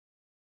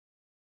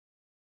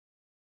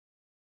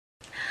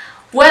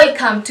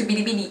Welcome to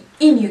BidiBidi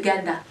in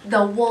Uganda,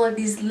 the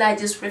world's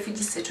largest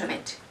refugee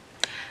settlement.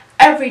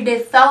 Every day,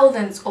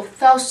 thousands of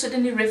South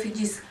Sudanese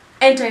refugees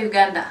enter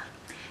Uganda.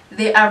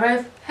 They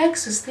arrive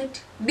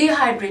exhausted,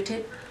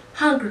 dehydrated,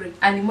 hungry,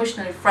 and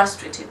emotionally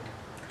frustrated.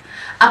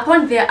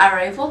 Upon their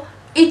arrival,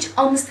 each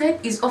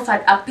homestead is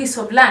offered a piece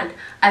of land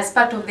as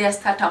part of their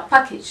starter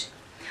package.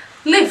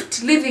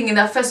 Living in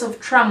the face of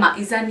trauma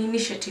is an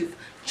initiative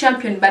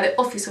championed by the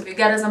Office of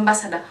Uganda's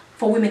Ambassador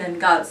for Women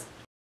and Girls.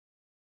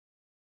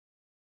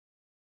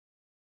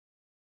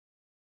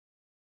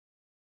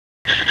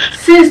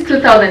 Since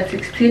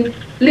 2016,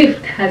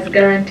 LIFT has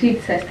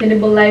guaranteed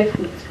sustainable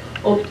livelihoods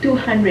of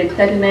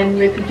 239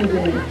 refugee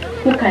women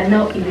who can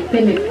now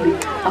independently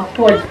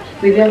afford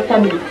with their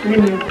families 3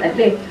 meals a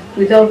day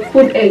without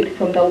food aid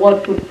from the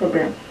World Food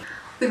Programme.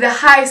 With the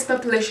highest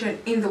population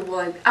in the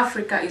world,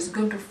 Africa is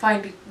going to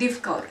find it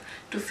difficult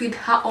to feed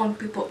her own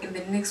people in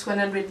the next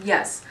 100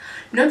 years,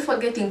 not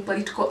forgetting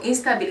political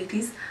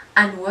instabilities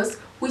and wars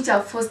which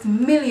have forced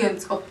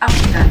millions of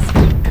Africans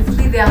to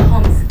flee their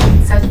homes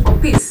in search for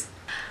peace.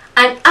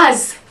 And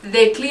as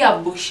they clear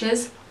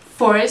bushes,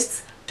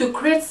 forests to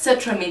create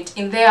settlement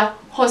in their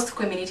host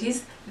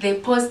communities, they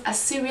pose a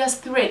serious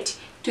threat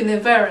to the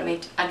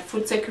environment and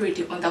food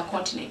security on the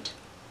continent.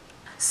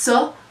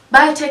 So,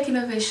 biotech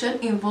innovation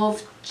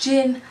involves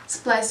gene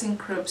splicing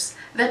crops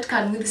that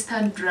can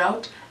withstand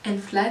drought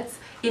and floods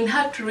in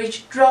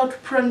hard-to-reach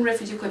drought-prone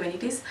refugee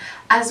communities,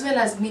 as well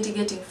as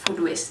mitigating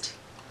food waste.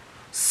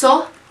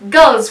 So,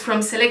 girls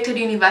from selected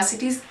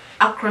universities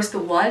across the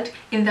world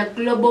in the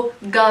global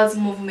girls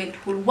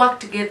movement will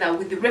work together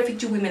with the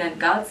refugee women and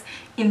girls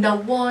in the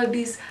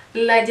world's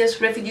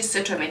largest refugee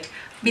settlement,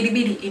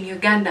 BidiBidi in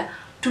Uganda,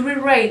 to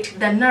rewrite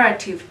the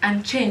narrative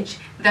and change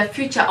the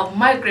future of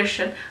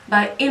migration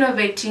by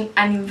innovating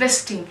and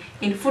investing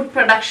in food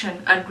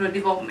production and rural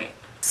development.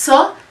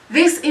 So,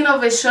 this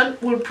innovation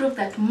will prove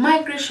that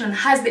migration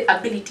has the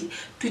ability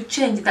to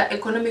change the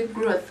economic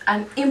growth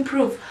and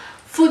improve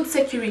food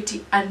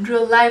security and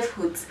rural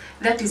livelihoods,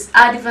 that is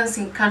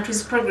advancing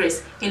countries'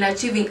 progress in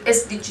achieving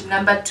SDG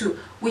number 2,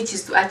 which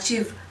is to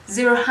achieve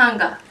zero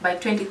hunger by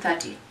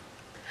 2030.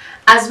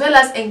 As well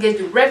as engage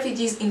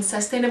refugees in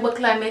sustainable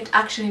climate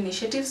action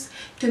initiatives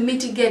to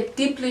mitigate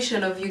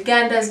depletion of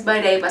Uganda's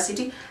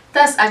biodiversity,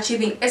 thus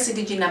achieving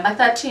SDG number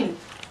 13.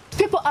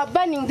 People are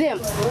burning them.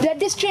 They're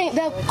destroying,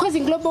 they're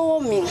causing global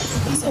warming.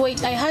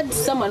 Wait, I had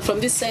someone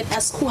from this side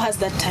ask who has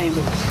that time.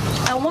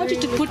 I want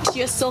you to put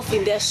yourself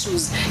in their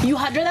shoes. You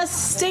had rather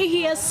stay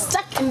here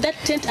stuck in that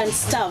tent and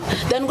starve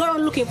than go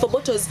around looking for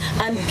bottles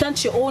and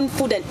plant your own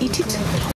food and eat it.